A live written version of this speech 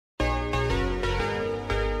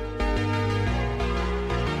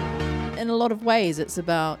in a lot of ways, it's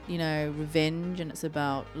about, revenge, and it's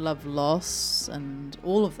about love loss and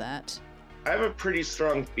all of that. I have a pretty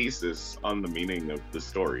strong thesis on the meaning of the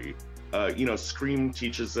story. Scream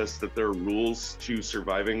teaches us that there are rules to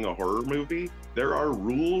surviving a horror movie. There are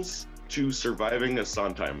rules to surviving a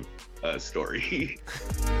Sondheim story.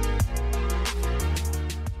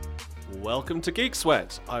 Welcome to Geek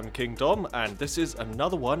Sweat. I'm King Dom, and this is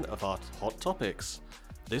another one of our hot topics.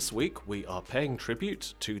 This week, we are paying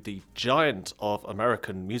tribute to the giant of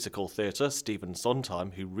American musical theatre, Stephen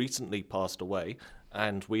Sondheim, who recently passed away,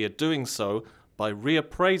 and we are doing so by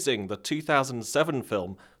reappraising the 2007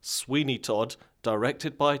 film Sweeney Todd,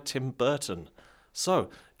 directed by Tim Burton. So,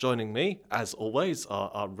 joining me, as always, are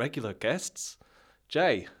our regular guests,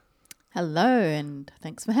 Jay. Hello, and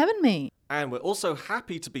thanks for having me. And we're also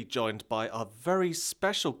happy to be joined by our very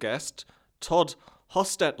special guest, Todd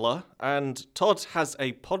Hostetler. And Todd has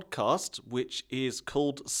a podcast which is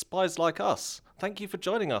called Spies Like Us. Thank you for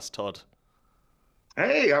joining us, Todd.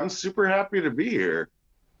 Hey, I'm super happy to be here.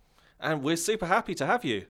 And we're super happy to have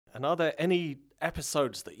you. And are there any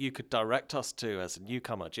episodes that you could direct us to as a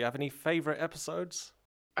newcomer? Do you have any favorite episodes?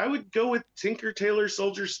 I would go with Tinker Tailor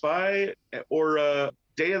Soldier Spy or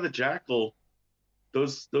Day of the Jackal.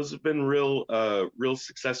 Those have been real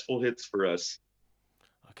successful hits for us.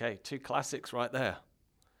 Okay, two classics right there.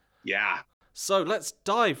 Yeah. So let's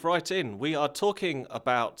dive right in. We are talking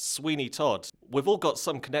about Sweeney Todd. We've all got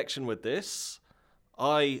some connection with this.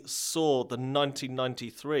 I saw the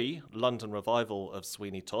 1993 London revival of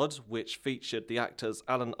Sweeney Todd, which featured the actors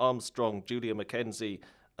Alan Armstrong, Julia McKenzie,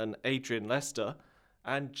 and Adrian Lester.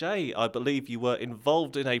 And Jay, I believe you were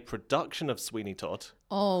involved in a production of Sweeney Todd.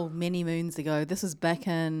 Oh, many moons ago. This was back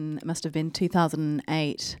in, it must have been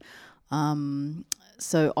 2008.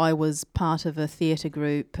 So I was part of a theatre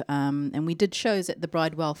group, and we did shows at the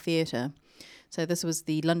Bridewell Theatre. So this was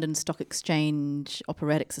the London Stock Exchange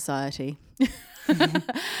Operatic Society.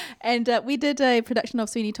 And we did a production of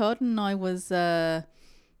Sweeney Todd, and I was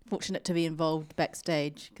fortunate to be involved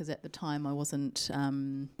backstage because at the time I wasn't,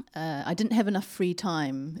 I didn't have enough free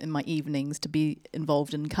time in my evenings to be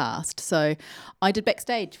involved in cast. So I did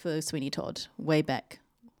backstage for Sweeney Todd way back,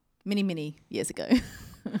 many, many years ago.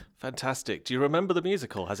 Fantastic. Do you remember the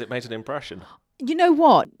musical? Has it made an impression? You know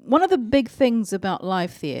what? One of the big things about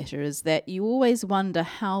live theatre is that you always wonder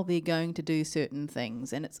how they're going to do certain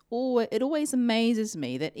things. And it always amazes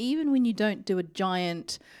me that even when you don't do a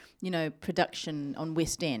giant, production on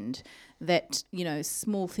West End, that,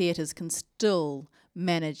 small theatres can still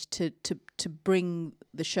manage to bring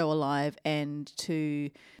the show alive and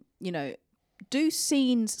to, do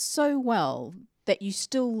scenes so well that you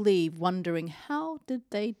still leave wondering, how did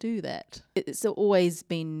they do that? It's always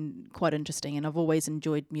been quite interesting, and I've always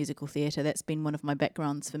enjoyed musical theatre. That's been one of my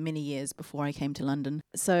backgrounds for many years before I came to London.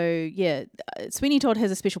 So, yeah, Sweeney Todd has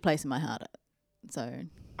a special place in my heart. So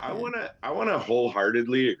I wanna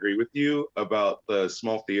wholeheartedly agree with you about the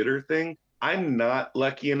small theater thing. I'm not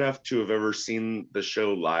lucky enough to have ever seen the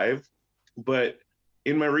show live, but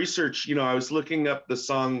in my research, I was looking up the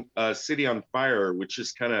song City on Fire, which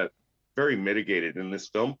is kind of very mitigated in this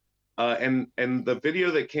film. And the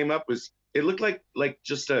video that came up it looked like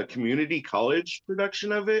just a community college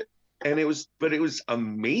production of it. And it was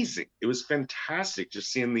amazing. It was fantastic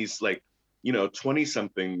just seeing these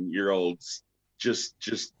 20-something year olds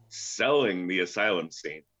just selling the asylum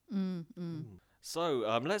scene. Mm-hmm.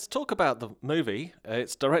 So let's talk about the movie.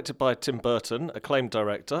 It's directed by Tim Burton, acclaimed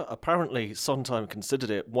director. Apparently, Sondheim considered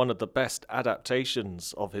it one of the best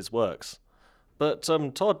adaptations of his works. But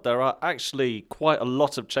Todd, there are actually quite a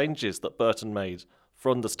lot of changes that Burton made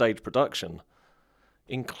from the stage production,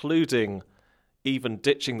 including even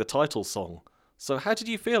ditching the title song. So how did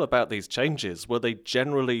you feel about these changes? Were they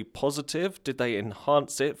generally positive? Did they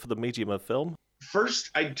enhance it for the medium of film? First,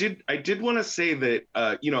 I did want to say that,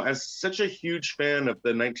 as such a huge fan of the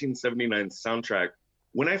 1979 soundtrack,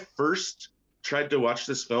 when I first tried to watch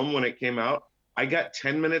this film when it came out, I got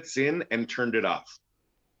 10 minutes in and turned it off.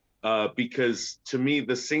 Because to me,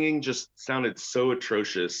 the singing just sounded so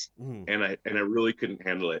atrocious, and I really couldn't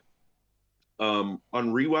handle it. On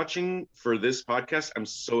rewatching for this podcast, I'm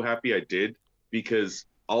so happy I did, because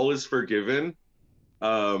All Is Forgiven,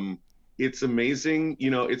 it's amazing.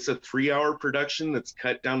 It's a 3-hour production that's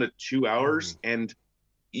cut down to 2 hours, and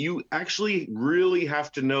you actually really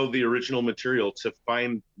have to know the original material to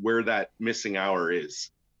find where that missing hour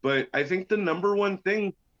is. But I think the number one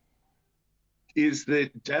thing is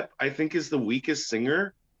that Depp, I think, is the weakest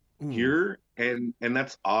singer here, and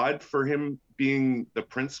that's odd for him being the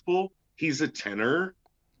principal. He's a tenor,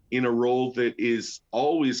 in a role that is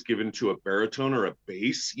always given to a baritone or a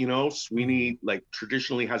bass. You know, Sweeney like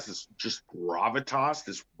traditionally has this just gravitas,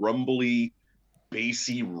 this rumbly,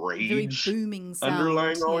 bassy rage Very booming sound.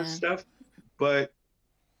 underlying all his stuff. But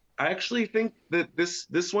I actually think that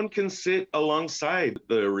this one can sit alongside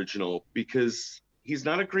the original because he's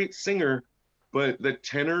not a great singer, but the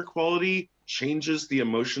tenor quality changes the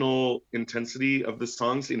emotional intensity of the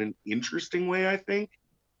songs in an interesting way, I think.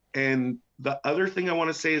 And the other thing I want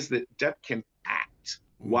to say is that Depp can act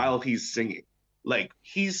while he's singing. Like,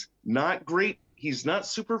 he's not great. He's not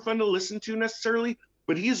super fun to listen to necessarily,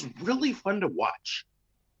 but he's really fun to watch.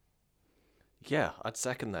 Yeah, I'd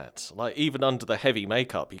second that. Like, even under the heavy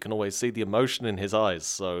makeup, you can always see the emotion in his eyes.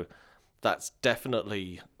 So that's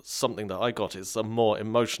definitely something that I got. It's a more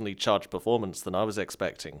emotionally charged performance than I was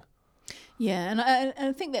expecting. Yeah, and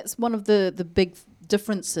I think that's one of the big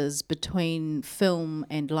differences between film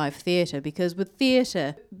and live theatre, because with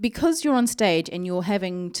theatre, because you're on stage and you're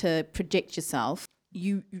having to project yourself,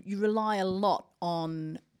 you rely a lot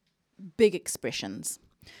on big expressions.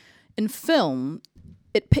 In film,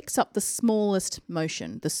 it picks up the smallest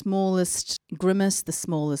motion, the smallest grimace, the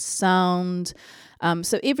smallest sound.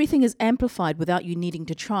 So everything is amplified without you needing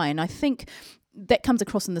to try. And I think that comes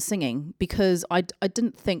across in the singing, because I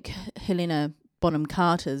didn't think Helena Bonham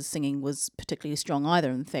Carter's singing was particularly strong either.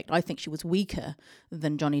 In fact, I think she was weaker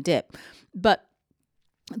than Johnny Depp. But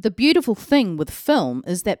the beautiful thing with film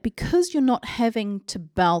is that because you're not having to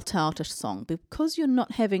belt out a song, because you're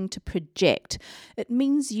not having to project, it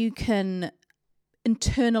means you can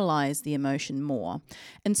internalize the emotion more.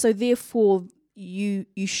 And so therefore you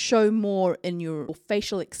show more in your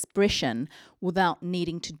facial expression without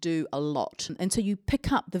needing to do a lot. And so you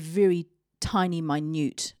pick up the very tiny,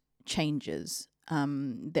 minute changes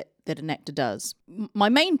that an actor does. My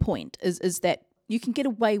main point is that you can get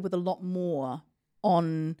away with a lot more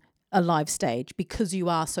on a live stage because you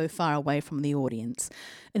are so far away from the audience.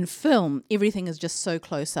 In film, everything is just so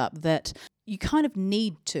close up that you kind of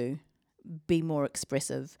need to be more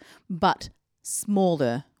expressive, but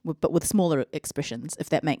with smaller expressions, if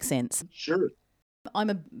that makes sense. Sure. I'm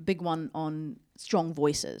a big one on strong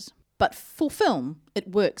voices, but for film, it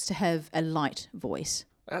works to have a light voice.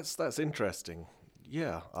 That's interesting.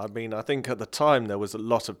 Yeah, I mean, I think at the time there was a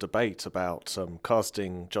lot of debate about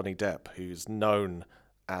casting Johnny Depp, who's known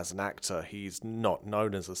as an actor. He's not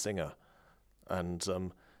known as a singer.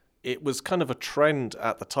 And it was kind of a trend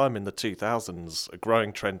at the time in the 2000s, a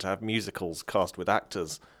growing trend to have musicals cast with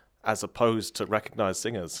actors as opposed to recognised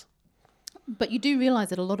singers. But you do realise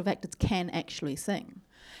that a lot of actors can actually sing.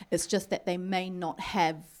 It's just that they may not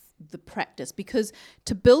have the practice, because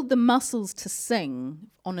to build the muscles to sing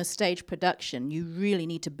on a stage production, you really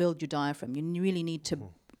need to build your diaphragm. You really need to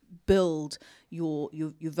build your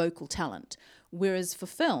vocal talent. Whereas for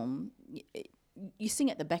film, you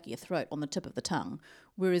sing at the back of your throat, on the tip of the tongue.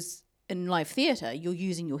 Whereas in live theatre, you're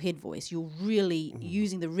using your head voice. You're really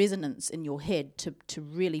using the resonance in your head to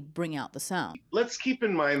really bring out the sound. Let's keep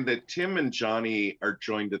in mind that Tim and Johnny are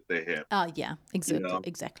joined at the hip. Yeah, exactly.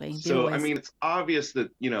 Exactly. So, I mean, it's obvious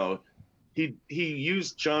that, he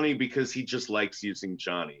used Johnny because he just likes using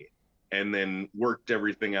Johnny, and then worked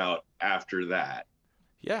everything out after that.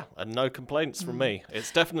 Yeah, and no complaints from me.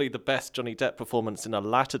 It's definitely the best Johnny Depp performance in a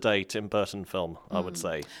latter-day Tim Burton film, I would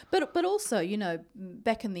say. But also,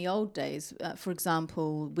 back in the old days, for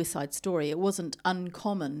example, West Side Story, it wasn't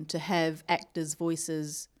uncommon to have actors'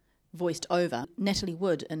 voices voiced over. Natalie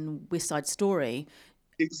Wood in West Side Story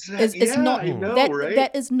is not, I know, right?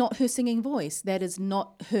 That is not her singing voice. That is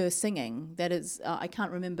not her singing. That is, I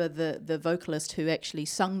can't remember the vocalist who actually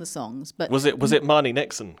sung the songs. But was it Marnie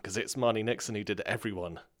Nixon? Because it's Marnie Nixon who did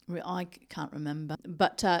Everyone. I can't remember.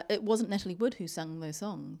 But it wasn't Natalie Wood who sung those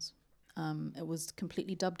songs. It was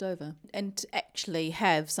completely dubbed over. And to actually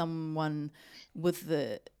have someone with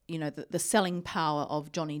the selling power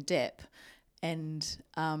of Johnny Depp, and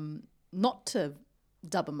not to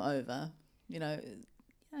dub him over,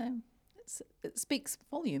 it speaks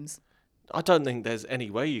volumes. I don't think there's any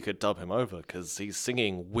way you could dub him over, because he's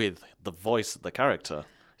singing with the voice of the character.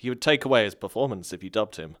 You would take away his performance if you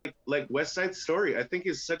dubbed him. Like West Side Story, I think,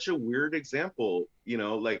 is such a weird example.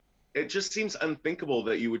 It just seems unthinkable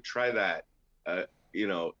that you would try that,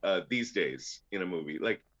 these days in a movie.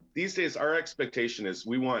 Like, these days, our expectation is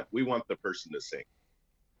we want the person to sing.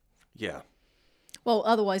 Yeah. Well,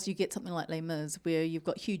 otherwise you get something like Les Mis, where you've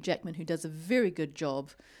got Hugh Jackman, who does a very good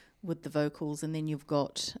job with the vocals, and then you've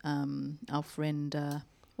got our friend,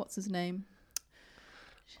 what's his name?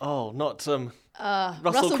 Oh, not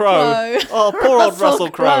Russell Crowe. Oh, poor old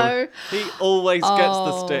Russell Crowe. He always gets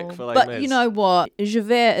the stick for Les Mis. But you know what?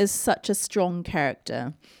 Javert is such a strong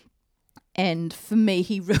character And for me,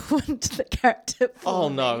 he ruined the character for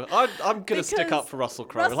me. no, I'm going to stick up for Russell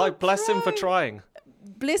Crowe. Russell Like, bless him for Crowe- trying.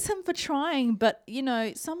 Bless him for trying, but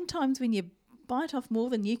sometimes when you bite off more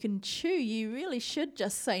than you can chew, you really should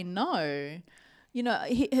just say no.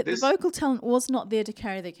 The vocal talent was not there to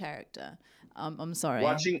carry the character. I'm sorry.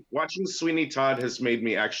 Watching Sweeney Todd has made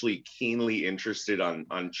me actually keenly interested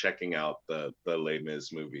on checking out the Les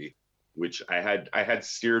Mis movie, which I had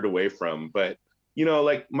steered away from. But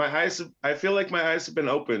like I feel like my eyes have been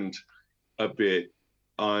opened a bit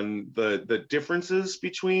on the differences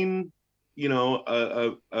between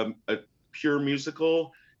a pure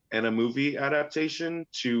musical and a movie adaptation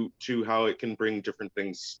to how it can bring different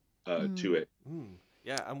things to it.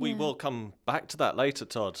 Yeah, and we will come back to that later,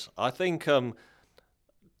 Todd. I think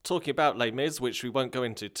talking about Les Mis, which we won't go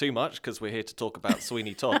into too much because we're here to talk about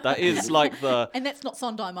Sweeney Todd. That is like the... And that's not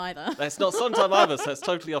Sondheim either. That's not Sondheim either, so that's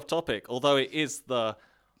totally off topic. Although it is the...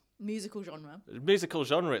 Musical genre.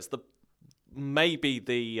 It's maybe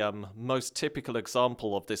the most typical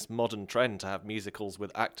example of this modern trend to have musicals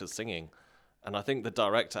with actors singing. And I think the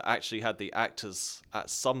director actually had the actors at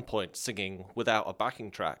some point singing without a backing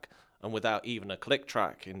track and without even a click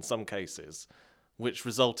track in some cases, which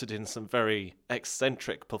resulted in some very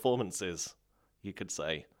eccentric performances, you could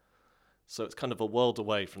say. So it's kind of a world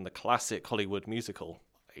away from the classic Hollywood musical.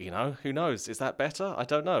 Who knows? Is that better? I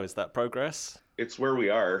don't know. Is that progress? It's where we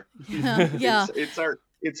are. Yeah.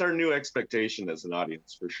 It's our new expectation as an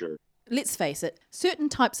audience, for sure. Let's face it, certain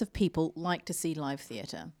types of people like to see live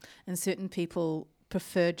theatre, and certain people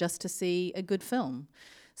prefer just to see a good film.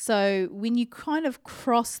 So when you kind of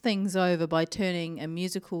cross things over by turning a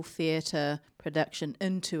musical theatre production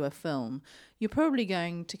into a film, you're probably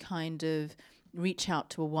going to kind of reach out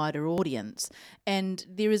to a wider audience. And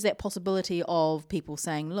there is that possibility of people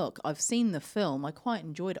saying, look, I've seen the film, I quite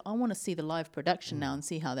enjoyed it, I want to see the live production now and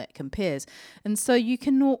see how that compares. And so you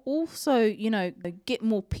can also, get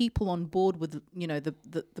more people on board with,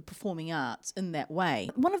 the performing arts in that way.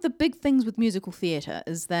 One of the big things with musical theatre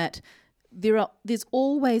is that there's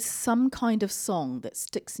always some kind of song that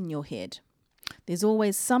sticks in your head. There's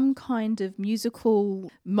always some kind of musical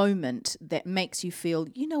moment that makes you feel,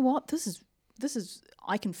 you know what, this is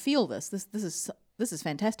I can feel this. This is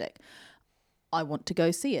fantastic. I want to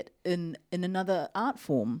go see it in another art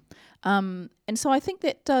form. And so I think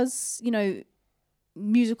that does,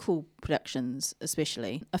 musical productions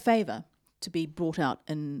especially a favour to be brought out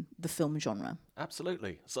in the film genre.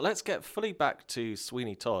 Absolutely. So let's get fully back to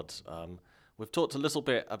Sweeney Todd. We've talked a little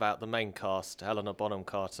bit about the main cast, Helena Bonham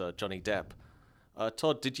Carter, Johnny Depp.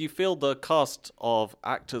 Todd, did you feel the cast of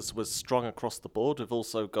actors was strong across the board? We've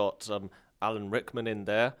also got Alan Rickman in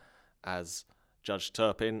there as Judge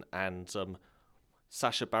Turpin and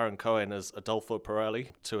Sacha Baron Cohen as Adolfo Pirelli,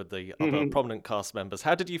 two of the other prominent cast members.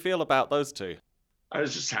 How did you feel about those two? I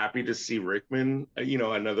was just happy to see Rickman,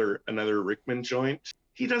 another Rickman joint.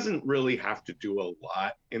 He doesn't really have to do a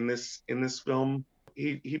lot in this film.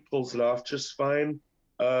 He pulls it off just fine.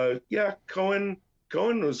 Cohen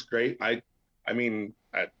was great. I mean,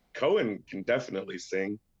 Cohen can definitely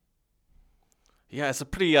sing. Yeah, it's a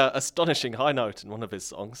pretty astonishing high note in one of his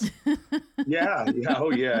songs. Yeah,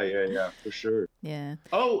 for sure. Yeah.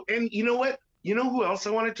 Oh, and you know what? You know who else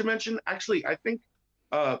I wanted to mention? Actually, I think,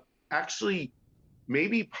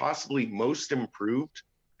 maybe possibly most improved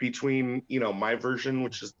between, my version,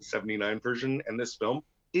 which is the 79 version, and this film,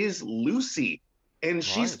 is Lucy. And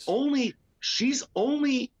Right. she's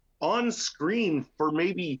only on screen for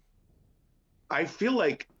maybe, I feel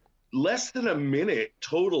like, less than a minute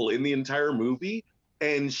total in the entire movie,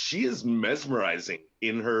 and she is mesmerizing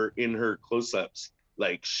in her close-ups.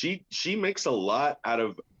 Like she makes a lot out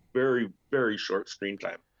of very, very short screen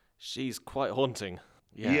time. She's quite haunting.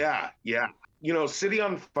 Yeah. City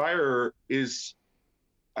on Fire is,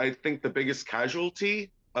 I think, the biggest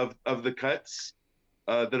casualty of the cuts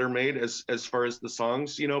that are made as far as the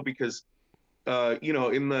songs, because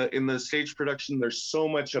in the stage production, there's so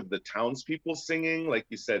much of the townspeople singing. Like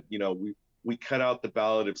you said, we cut out the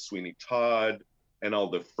Ballad of Sweeney Todd and all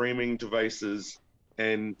the framing devices.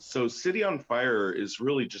 And so City on Fire is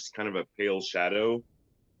really just kind of a pale shadow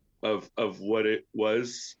of what it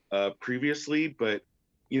was previously. But,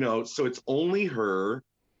 so it's only her,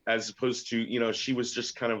 as opposed to, she was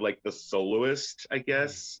just kind of like the soloist, I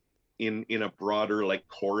guess, in a broader, like,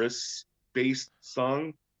 chorus-based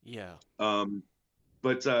song. Yeah.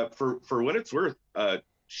 But for what it's worth,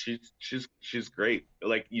 she's great.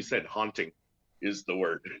 Like you said, haunting is the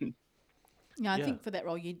word. Yeah, I think for that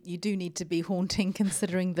role you do need to be haunting,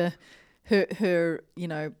 considering her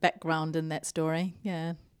background in that story.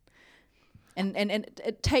 Yeah. And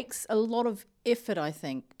it takes a lot of effort, I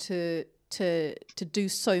think, to to do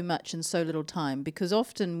so much in so little time, because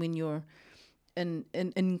often when you're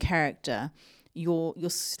in character, you're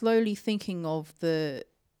slowly thinking of the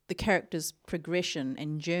character's progression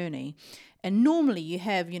and journey, and normally you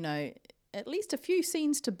have, you know, at least a few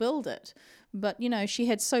scenes to build it, but you know, she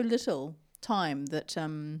had so little time that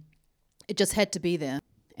it just had to be there,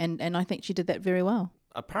 and I think she did that very well.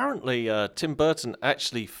 Apparently, Tim Burton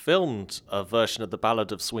actually filmed a version of the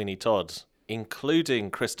Ballad of Sweeney Todd,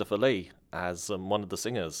 including Christopher Lee as one of the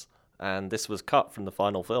singers, and this was cut from the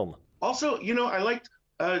final film. Also, you know, I liked,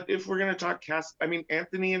 if we're going to talk cast, I mean,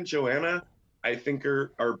 Anthony and Joanna, I think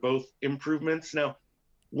are both improvements. Now,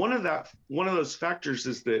 one of those factors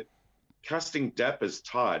is that casting Depp as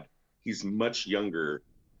Todd, he's much younger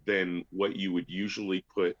than what you would usually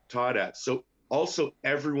put Todd at. So also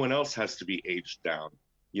everyone else has to be aged down.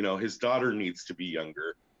 You know, his daughter needs to be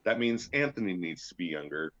younger. That means Anthony needs to be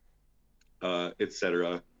younger,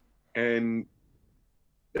 etc. And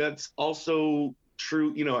that's also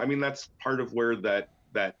true. You know, I mean, that's part of where that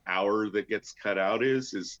hour that gets cut out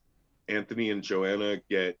is Anthony and Joanna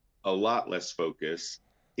get a lot less focus.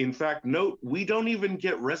 In fact, note, we don't even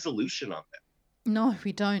get resolution on them. No,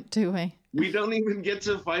 we don't, do we? We don't even get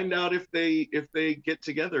to find out if they get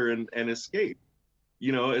together and escape.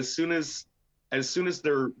 You know, as soon as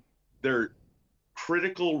their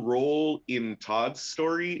critical role in Todd's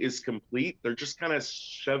story is complete, they're just kind of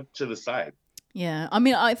shoved to the side. Yeah, I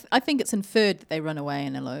mean, I think it's inferred that they run away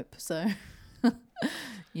and elope. So,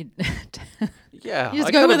 Yeah, you just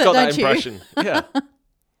I go kind of with it, got that don't you? impression. Yeah.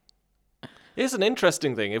 Here's an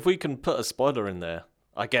interesting thing. If we can put a spoiler in there,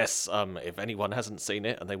 I guess if anyone hasn't seen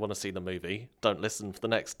it and they want to see the movie, don't listen for the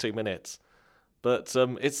next 2 minutes. But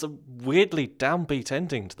it's a weirdly downbeat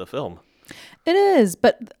ending to the film. It is,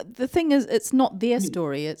 but the thing is, it's not their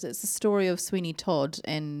story. It's the story of Sweeney Todd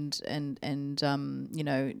and you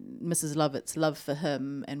know, Mrs. Lovett's love for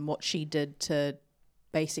him and what she did to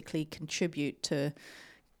basically contribute to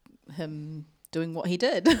him doing what he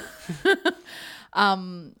did.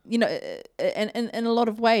 You know, and in a lot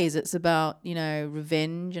of ways, it's about, you know,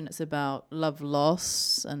 revenge, and it's about love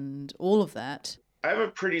loss and all of that. I have a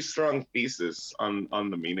pretty strong thesis on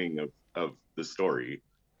the meaning of the story,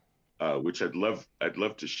 which I'd love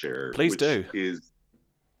to share. Please which do. Is,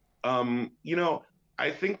 you know,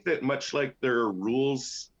 I think that much like there are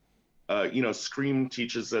rules, you know, Scream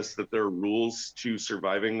teaches us that there are rules to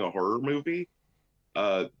surviving a horror movie.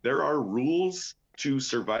 There are rules to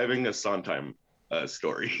surviving a Sondheim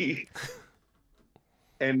story.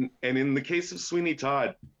 and in the case of Sweeney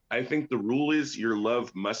Todd, I think the rule is your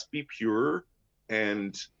love must be pure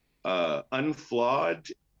and unflawed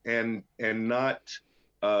and not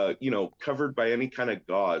you know, covered by any kind of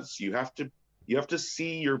gauze. You have to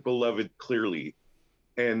see your beloved clearly.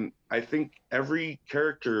 And I think every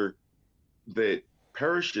character that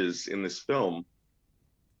perishes in this film,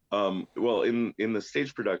 well, in the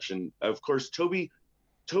stage production, of course, Toby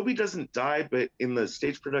doesn't die, but in the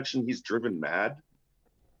stage production, he's driven mad.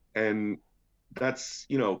 And that's,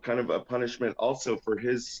 you know, kind of a punishment also for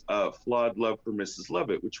his flawed love for Mrs.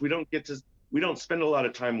 Lovett, which we don't spend a lot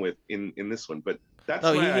of time with in this one, but that's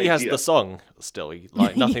No, my he has idea. the song still.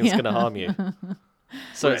 Like, nothing's Yeah. going to harm you.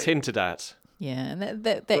 So it's Right. hinted at. Yeah, and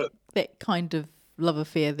that kind of love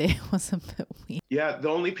affair there was a bit weird. Yeah, the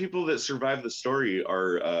only people that survive the story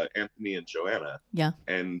are Anthony and Joanna. Yeah.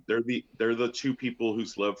 And they're the two people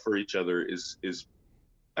whose love for each other is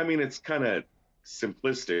I mean, it's kind of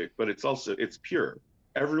simplistic, but it's pure.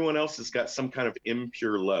 Everyone else has got some kind of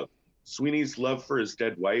impure love. Sweeney's love for his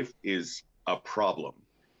dead wife is a problem.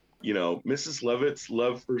 You know, Mrs. Lovett's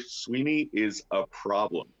love for Sweeney is a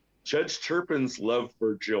problem. Judge Turpin's love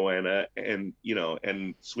for Joanna and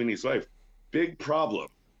Sweeney's wife, big problem.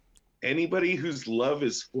 Anybody whose love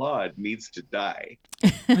is flawed needs to die.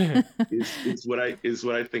 is what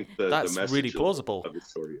I think the That's message really plausible. of the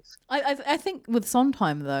story is. I think with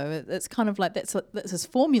Sondheim though, it's kind of like that's his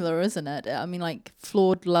formula, isn't it? I mean, like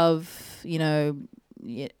flawed love, you know,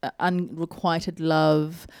 unrequited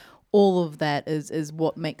love, all of that is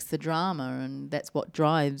what makes the drama, and that's what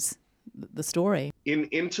drives the story. In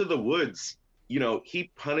Into the Woods, you know, he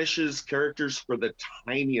punishes characters for the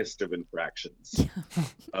tiniest of infractions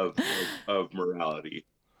of morality.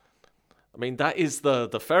 I mean, that is the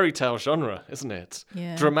fairy tale genre, isn't it?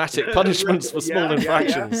 Yeah. Dramatic punishments for small Yeah,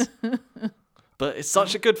 infractions. But it's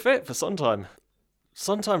such a good fit for Sondheim.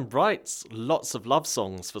 Sondheim writes lots of love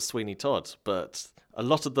songs for Sweeney Todd, but a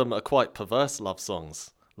lot of them are quite perverse love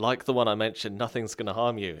songs. Like the one I mentioned, Nothing's Gonna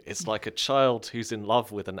Harm You. It's like a child who's in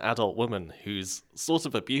love with an adult woman who's sort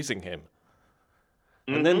of abusing him.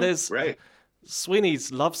 And then there's Right.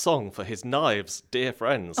 Sweeney's love song for his knives, Dear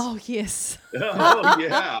Friends. Oh, yes. Oh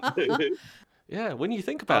yeah. Yeah, when you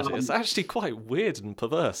think about it, it's actually quite weird and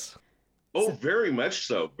perverse. Oh, very much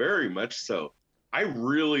so. Very much so. I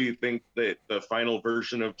really think that the final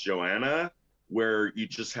version of Joanna, where you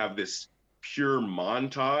just have this pure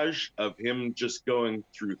montage of him just going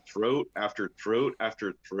through throat after throat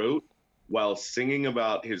after throat while singing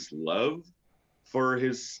about his love for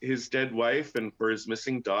his dead wife and for his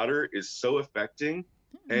missing daughter, is so affecting.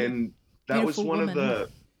 And that was Beautiful woman.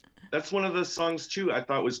 that's one of the songs too I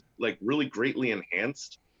thought was like really greatly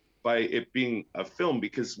enhanced by it being a film,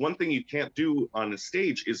 because one thing you can't do on a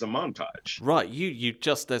stage is a montage. Right, you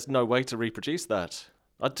just, there's no way to reproduce that.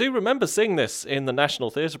 I do remember seeing this in the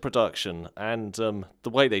National Theatre production, and the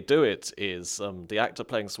way they do it is the actor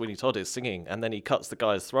playing Sweeney Todd is singing, and then he cuts the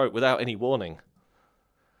guy's throat without any warning.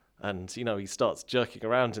 And, he starts jerking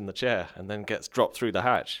around in the chair and then gets dropped through the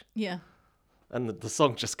hatch. Yeah. And the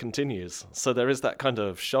song just continues. So there is that kind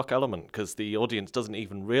of shock element, because the audience doesn't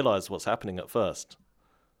even realise what's happening at first.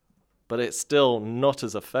 But it's still not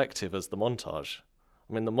as effective as the montage.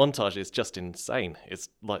 I mean, the montage is just insane. It's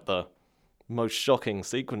like the most shocking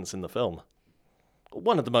sequence in the film.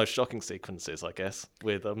 One of the most shocking sequences, I guess,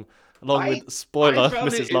 with along with spoiler, I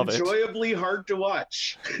found Mrs. it Lovett. enjoyably hard to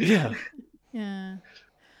watch. Yeah. Yeah.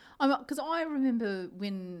 Because I remember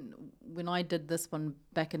when I did this one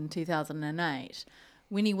back in 2008,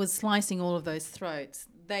 when he was slicing all of those throats,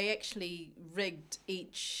 they actually rigged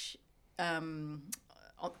each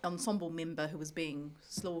ensemble member who was being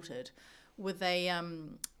slaughtered with a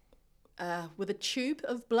tube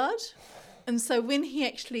of blood. And so when he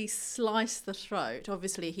actually sliced the throat,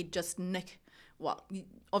 obviously he'd just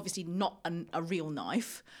obviously not a real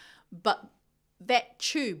knife, but that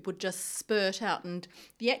tube would just spurt out. And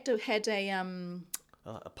the actor had a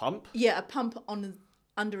pump? Yeah, a pump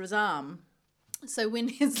under his arm. So when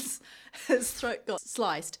his throat got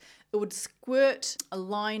sliced, it would squirt a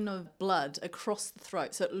line of blood across the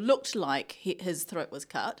throat. So it looked like his throat was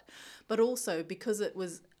cut, but also because it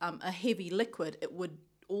was a heavy liquid, it would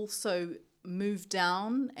also move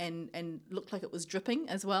down and look like it was dripping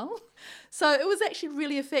as well. So it was actually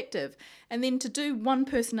really effective. And then to do one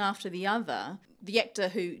person after the other, the actor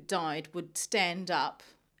who died would stand up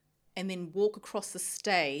and then walk across the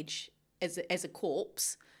stage as a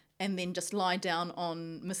corpse, and then just lie down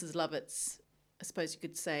on Mrs. Lovett's, I suppose you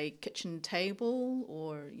could say, kitchen table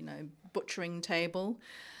or, butchering table.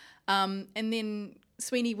 And then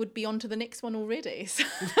Sweeney would be on to the next one already.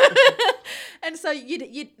 And so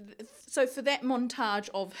so for that montage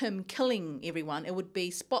of him killing everyone, it would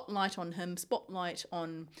be spotlight on him, spotlight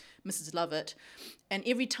on Mrs. Lovett. And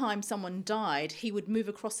every time someone died, he would move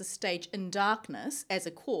across the stage in darkness as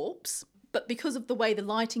a corpse. But because of the way the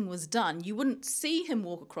lighting was done, you wouldn't see him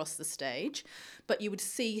walk across the stage, but you would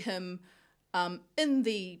see him in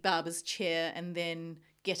the barber's chair and then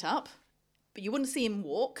get up. But you wouldn't see him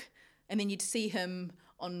walk, and then you'd see him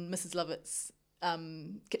on Mrs. Lovett's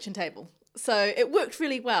kitchen table. So it worked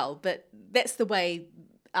really well, but that's the way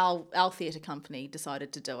our theatre company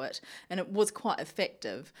decided to do it, and it was quite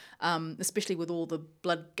effective, especially with all the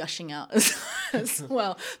blood gushing out as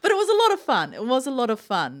well. But it was a lot of fun. It was a lot of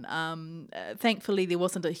fun. Thankfully, there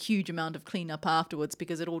wasn't a huge amount of cleanup afterwards,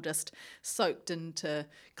 because it all just soaked into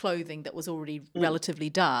clothing that was already relatively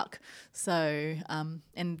dark. So,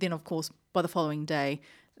 and then, of course, by the following day,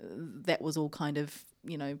 that was all kind of,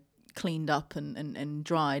 cleaned up and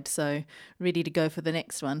dried, so ready to go for the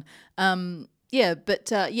next one. You're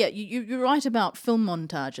right about film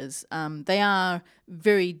montages. They are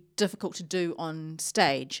very difficult to do on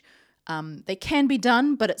stage. They can be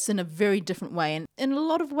done, but it's in a very different way. And in a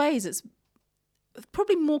lot of ways, it's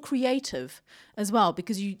probably more creative as well,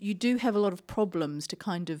 because you do have a lot of problems to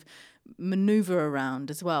kind of maneuver around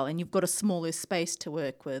as well, and you've got a smaller space to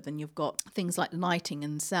work with, and you've got things like lighting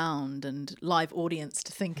and sound and live audience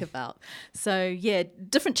to think about. So yeah,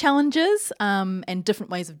 different challenges and different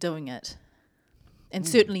ways of doing it, and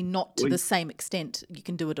certainly not to the same extent you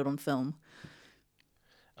can do it on film.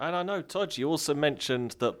 And I know, Todd, you also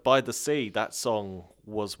mentioned that By the Sea, that song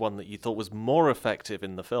was one that you thought was more effective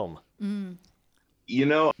in the film.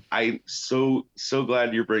 I'm so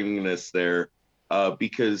glad you're bringing this there.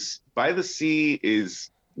 Because By the Sea is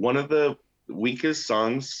one of the weakest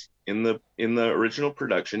songs in the original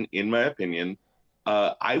production, in my opinion.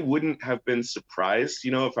 I wouldn't have been surprised,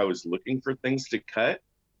 if I was looking for things to cut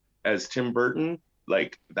as Tim Burton,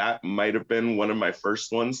 like that might have been one of my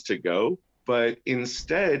first ones to go. But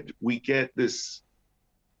instead, we get this,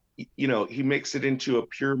 he makes it into a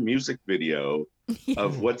pure music video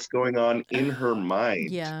of what's going on in her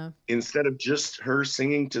mind. Yeah. Instead of just her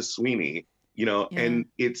singing to Sweeney. and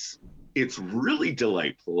it's really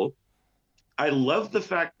delightful. I love the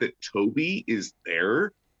fact that Toby is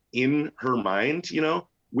there in her mind,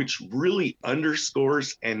 which really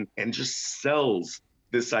underscores and just sells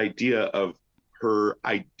this idea of her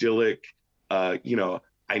idyllic, I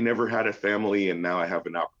never had a family and now I have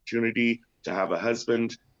an opportunity to have a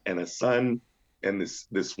husband and a son and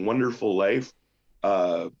this wonderful life.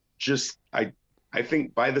 I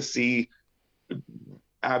think By the Sea,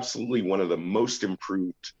 absolutely one of the most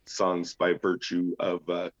improved songs by virtue of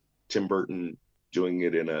Tim Burton doing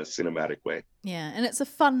it in a cinematic way. Yeah, and it's a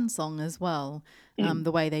fun song as well,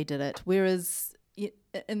 the way they did it. Whereas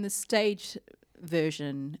in the stage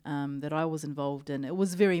version that I was involved in, it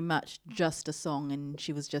was very much just a song, and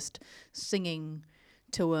she was just singing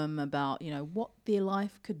to him about, what their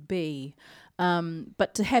life could be.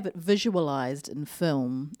 But to have it visualized in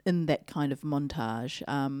film in that kind of montage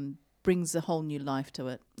brings a whole new life to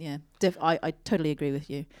it. Yeah, I totally agree with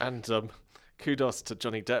you. And kudos to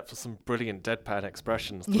Johnny Depp for some brilliant deadpan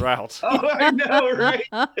expressions throughout. Oh, I know, right?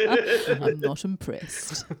 I'm not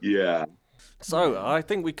impressed. Yeah. So I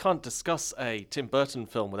think we can't discuss a Tim Burton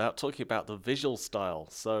film without talking about the visual style.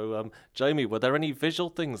 So, Jamie, were there any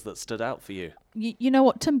visual things that stood out for you? You know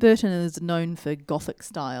what? Tim Burton is known for Gothic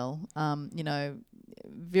style.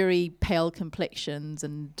 Very pale complexions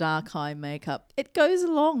and dark eye makeup. It goes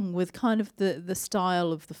along with kind of the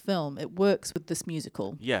style of the film. It works with this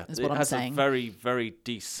musical. Yeah, is what I'm saying. It has a very, very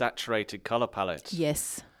desaturated colour palette.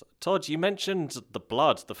 Yes. Todd, you mentioned the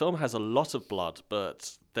blood. The film has a lot of blood,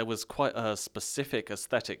 but there was quite a specific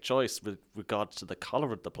aesthetic choice with regard to the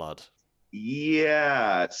colour of the blood.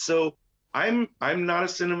 Yeah. So I'm not a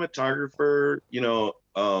cinematographer,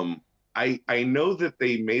 I know that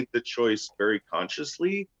they made the choice very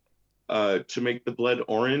consciously to make the blood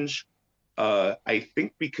orange. I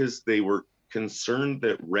think because they were concerned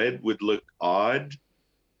that red would look odd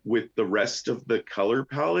with the rest of the color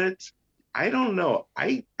palette. I don't know.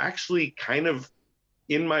 I actually kind of,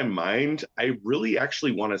 in my mind, I really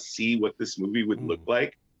actually want to see what this movie would look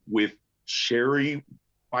like with cherry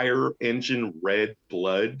fire engine red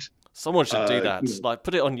blood. Someone should do that. Like,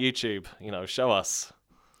 put it on YouTube, show us.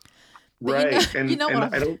 Right. I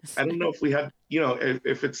don't know if we have,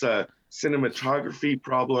 if it's a cinematography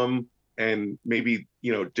problem and maybe,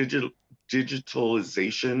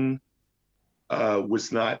 digitalization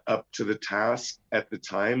was not up to the task at the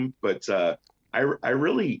time, but I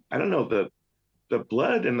don't know, the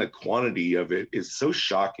blood and the quantity of it is so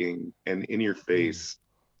shocking and in your face.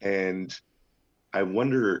 And I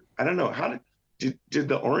wonder, I don't know, did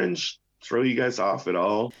the orange throw you guys off at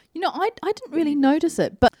all? I didn't really notice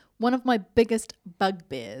it, but one of my biggest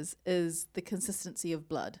bugbears is the consistency of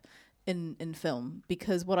blood in film,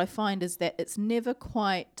 because what I find is that it's never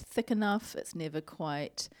quite thick enough, it's never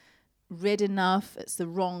quite red enough, it's the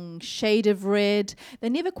wrong shade of red. They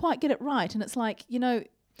never quite get it right, and it's like,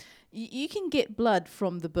 you can get blood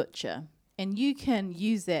from the butcher and you can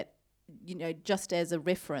use that, just as a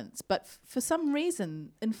reference, but for some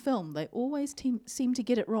reason in film they always seem to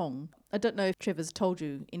get it wrong. I don't know if Trevor's told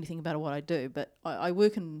you anything about what I do, but I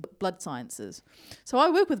work in blood sciences, so I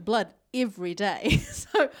work with blood every day.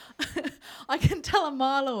 So I can tell a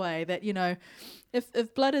mile away that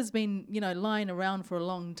if blood has been lying around for a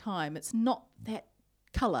long time, it's not that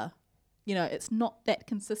colour. It's not that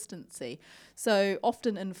consistency. So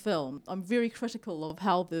often in film, I'm very critical of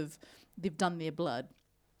how they've done their blood,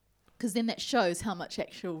 because then that shows how much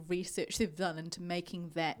actual research they've done into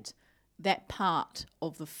making that part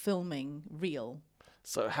of the filming real.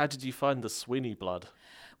 So how did you find the Sweeney blood?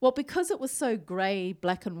 Well, because it was so grey,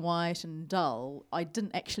 black and white and dull, I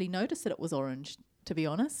didn't actually notice that it was orange, to be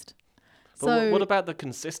honest. But so what about the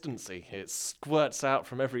consistency? It squirts out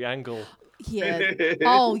from every angle. Yeah.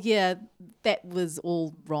 Oh, yeah, that was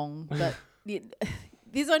all wrong. But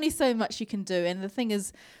there's only so much you can do. And the thing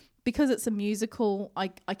is, because it's a musical, I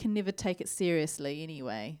can never take it seriously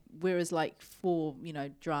anyway. Whereas like for,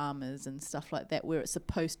 dramas and stuff like that, where it's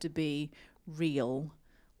supposed to be real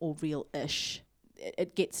or real-ish,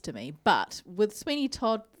 it gets to me. But with Sweeney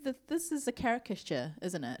Todd, this is a caricature,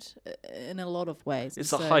 isn't it? In a lot of ways.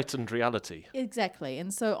 It's a heightened reality. Exactly.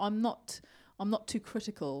 And so I'm not too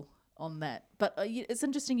critical on that. But it's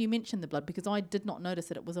interesting you mentioned the blood, because I did not notice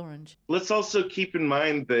that it was orange. Let's also keep in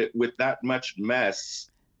mind that with that much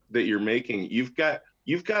mess that you're making, you've got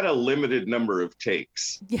a limited number of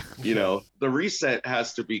takes. Yeah. The reset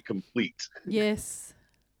has to be complete. Yes.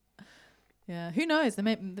 Yeah. Who knows?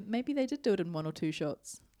 Maybe they did do it in one or two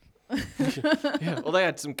shots. Yeah. Well, they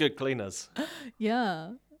had some good cleaners.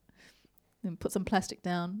 Yeah. And put some plastic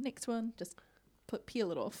down. Next one, just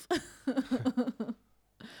peel it off.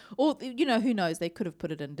 Or, who knows? They could have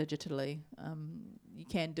put it in digitally. You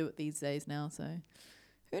can do it these days now, so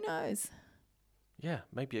who knows? Yeah,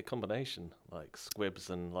 maybe a combination, like squibs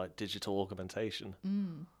and like digital augmentation.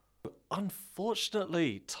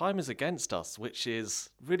 Unfortunately, time is against us, which is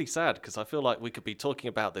really sad because I feel like we could be talking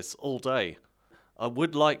about this all day. I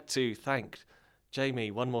would like to thank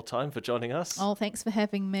Jamie one more time for joining us. Oh, thanks for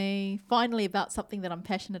having me. Finally about something that I'm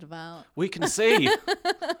passionate about. We can see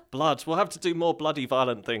blood. We'll have to do more bloody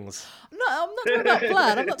violent things. No, I'm not talking about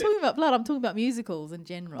blood. I'm not talking about blood. I'm talking about musicals in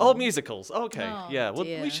general. Oh, musicals. Okay. Oh, yeah, well,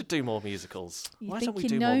 dear. we should do more musicals. You Why think don't we you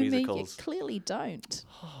do know more me? musicals? You clearly don't.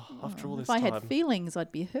 After all this If I time. had feelings,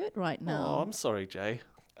 I'd be hurt right now. Oh, I'm sorry, Jay.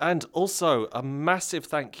 And also, a massive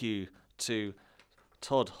thank you to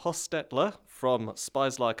Todd Hostetler from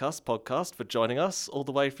Spies Like Us podcast for joining us all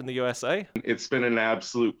the way from the USA. It's been an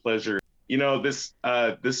absolute pleasure. This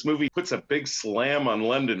movie puts a big slam on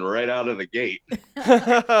London right out of the gate.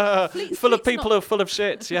 Full of people who are full of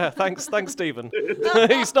shit. Yeah, thanks, Stephen.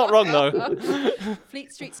 He's not wrong, though.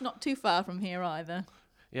 Fleet Street's not too far from here either.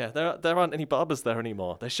 Yeah, there aren't any barbers there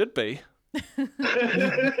anymore. There should be.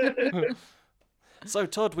 So,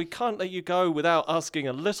 Todd, we can't let you go without asking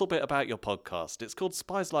a little bit about your podcast. It's called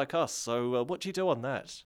Spies Like Us, so what do you do on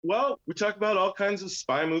that? Well, we talk about all kinds of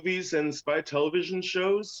spy movies and spy television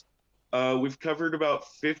shows. We've covered about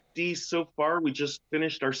 50 so far. We just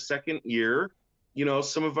finished our second year.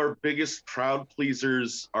 Some of our biggest crowd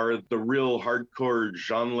pleasers are the real hardcore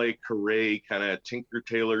Jean Le Carré kind of Tinker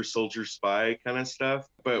Tailor Soldier Spy kind of stuff.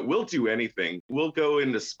 But we'll do anything. We'll go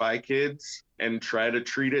into Spy Kids and try to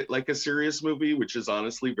treat it like a serious movie, which is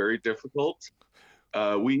honestly very difficult.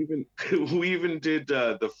 We even did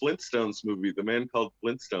the Flintstones movie, The Man Called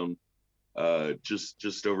Flintstone,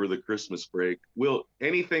 just over the Christmas break.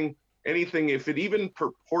 Anything if it even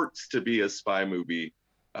purports to be a spy movie,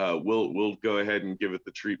 we'll go ahead and give it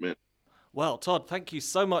the treatment. Well, Todd, thank you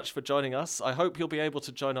so much for joining us. I hope you'll be able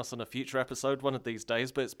to join us on a future episode one of these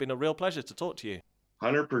days, but it's been a real pleasure to talk to you.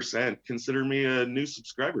 100%. Consider me a new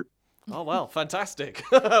subscriber. Oh, well, fantastic.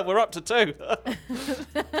 We're up to 2.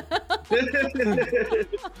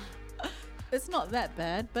 It's not that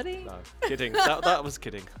bad, buddy. No, kidding. That was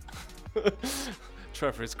kidding.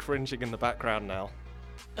 Trevor is cringing in the background now.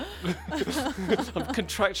 I'm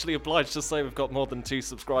contractually obliged to say we've got more than 2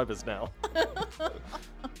 subscribers now.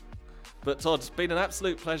 But Todd, it's been an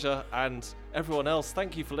absolute pleasure, and everyone else,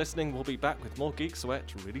 thank you for listening. We'll be back with more Geek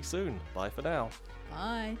Sweat really soon. Bye for now.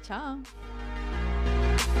 Bye. Ciao.